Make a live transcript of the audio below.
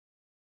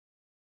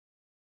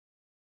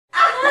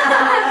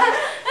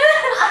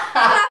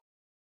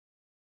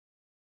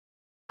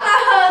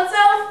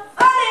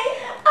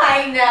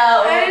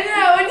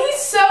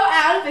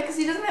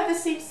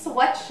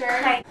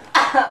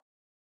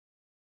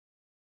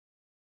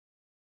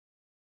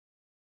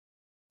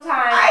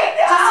time. I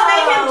know. Just to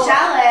make him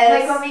jealous.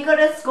 Like when we go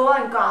to school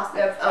and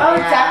gossip. Oh,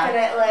 yeah.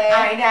 definitely.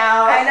 I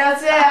know. I know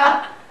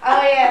too.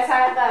 Oh yes,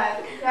 high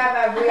five. High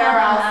five. We are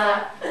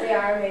awesome. We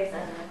are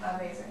amazing.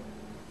 Amazing.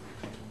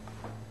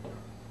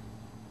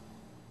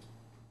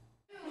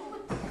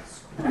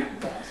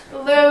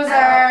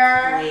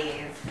 Loser.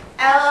 Please.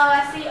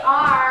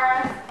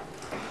 LOSER.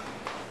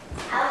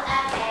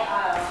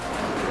 LMAO.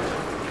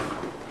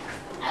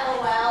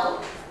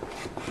 LOL.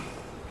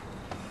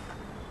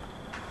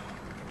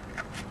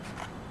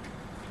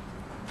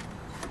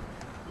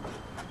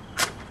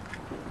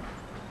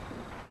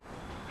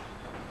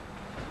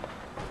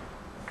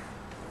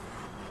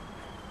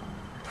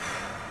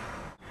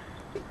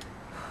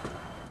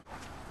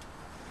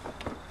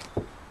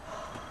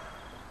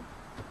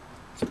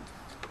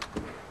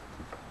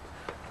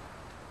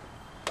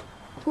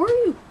 Who are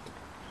you?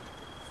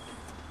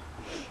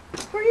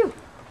 Who are you?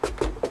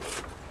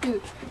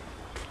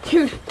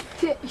 Dude,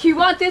 you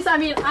want this? I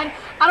mean, I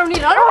don't need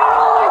it. I don't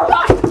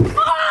need it.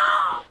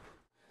 Oh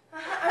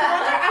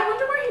I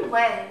wonder where he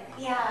went.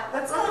 Yeah,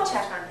 let's go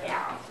check on him.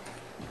 Yeah.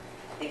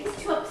 I think he's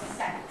too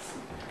upset.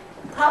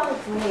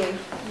 Probably.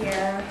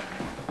 Yeah.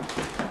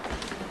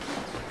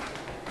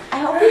 I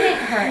hope we didn't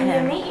hurt Yeah,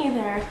 him. me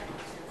either.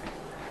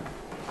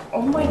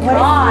 Oh my What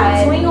god.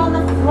 is he doing on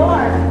the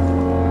floor?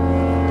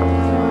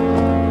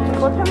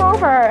 Flip him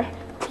over.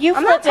 You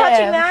I'm not flip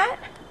touching him. that.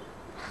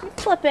 You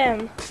flip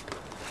him.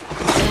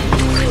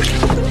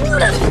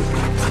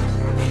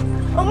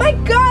 Oh my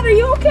god, are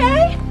you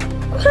okay?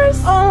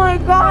 Chris? Oh my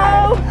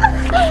god.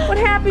 What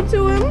happened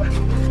to him?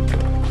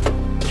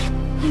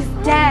 He's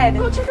dead.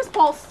 Go check his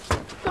pulse.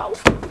 Go.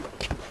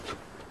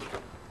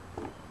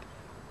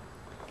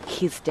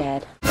 He's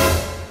dead.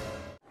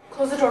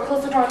 Close the door,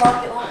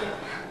 lock it.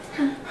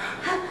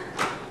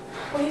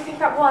 What do you think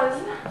that was?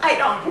 I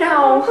don't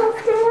know.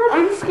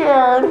 I'm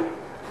scared.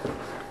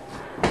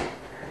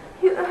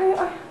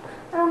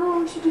 I don't know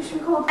what we should do. Should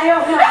we call? I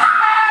don't know.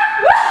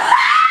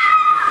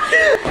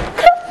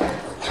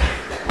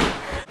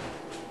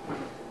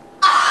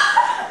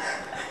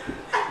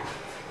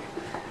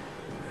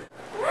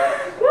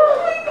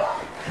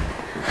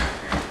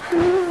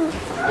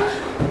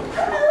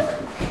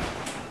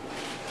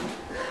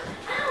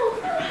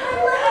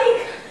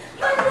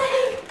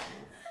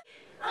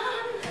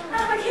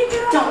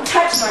 Don't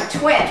touch my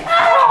twin.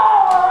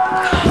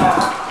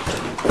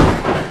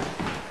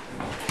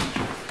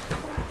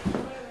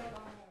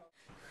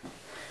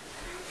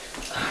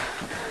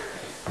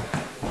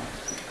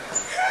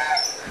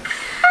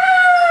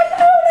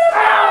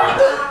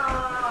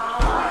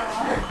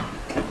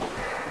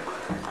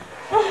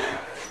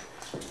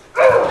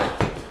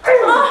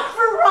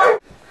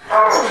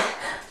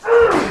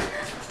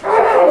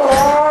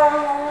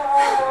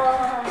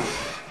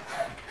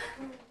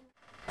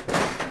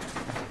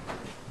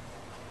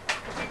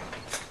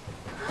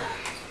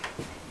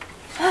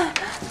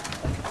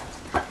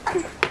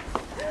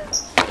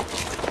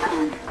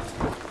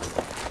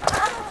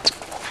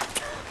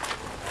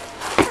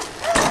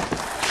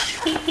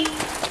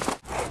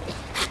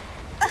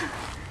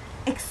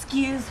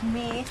 Excuse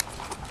me.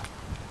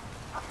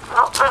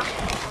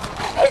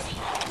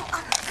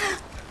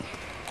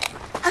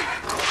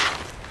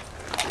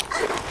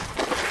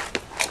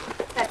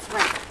 That's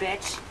right,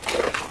 bitch.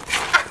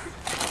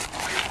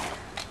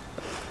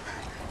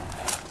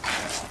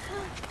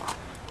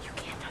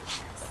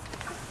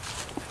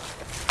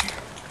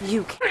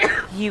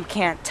 You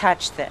can't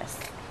touch this.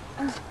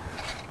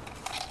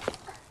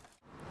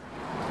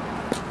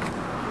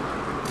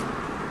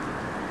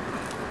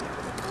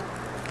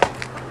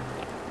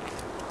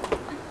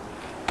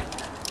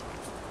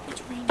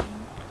 It's raining.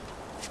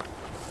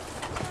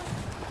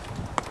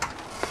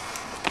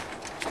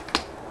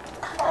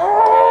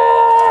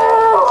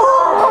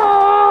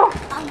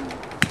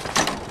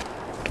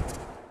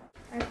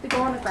 I have to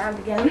go on the ground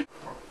again.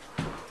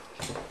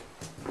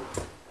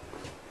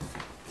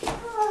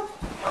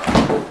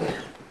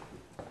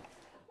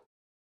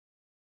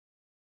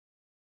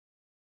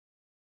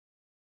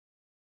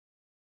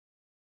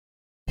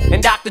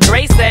 And Dr.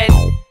 Dre said,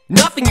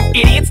 nothing, you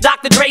idiots.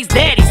 Dr. Dre's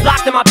dead. He's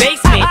locked in my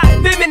basement.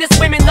 Feminist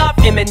women love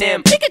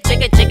Eminem.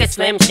 Chicka,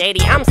 Slim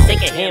Shady. I'm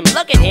sick of him.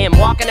 Look at him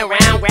walking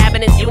around,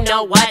 grabbing his you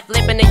know what,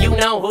 flipping the you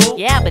know who.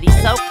 Yeah, but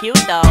he's so cute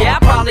though. Yeah,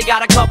 I probably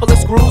got a couple of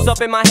screws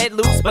up in my head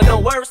loose, but no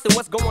worse than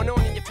what's going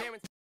on in your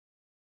parents'.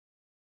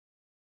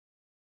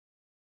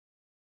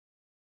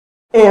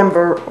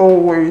 Amber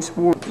always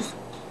was.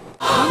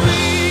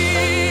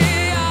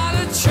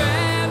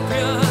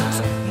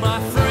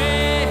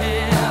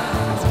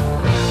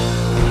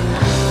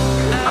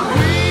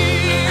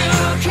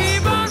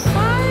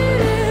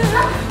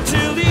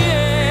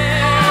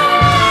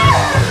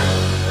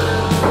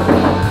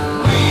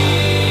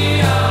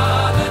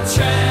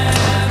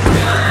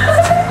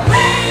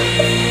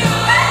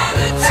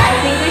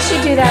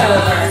 Do that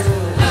over.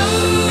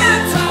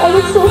 I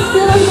was so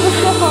scared I'm gonna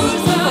slip on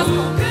this.